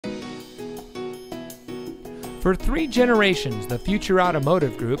For 3 generations, the Future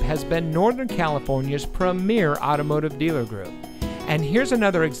Automotive Group has been Northern California's premier automotive dealer group. And here's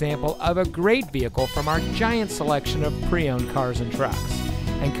another example of a great vehicle from our giant selection of pre-owned cars and trucks.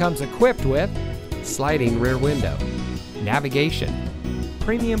 And comes equipped with sliding rear window, navigation,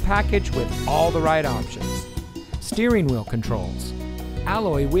 premium package with all the right options, steering wheel controls,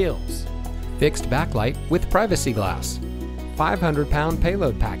 alloy wheels, fixed backlight with privacy glass, 500-pound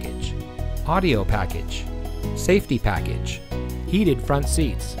payload package, audio package, safety package, heated front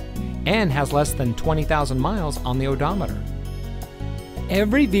seats, and has less than 20,000 miles on the odometer.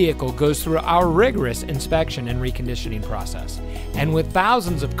 Every vehicle goes through our rigorous inspection and reconditioning process. And with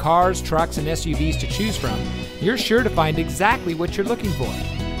thousands of cars, trucks, and SUVs to choose from, you're sure to find exactly what you're looking for.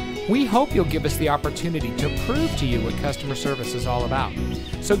 We hope you'll give us the opportunity to prove to you what customer service is all about.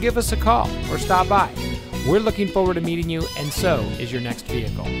 So give us a call or stop by. We're looking forward to meeting you, and so is your next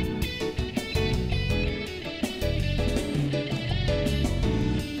vehicle.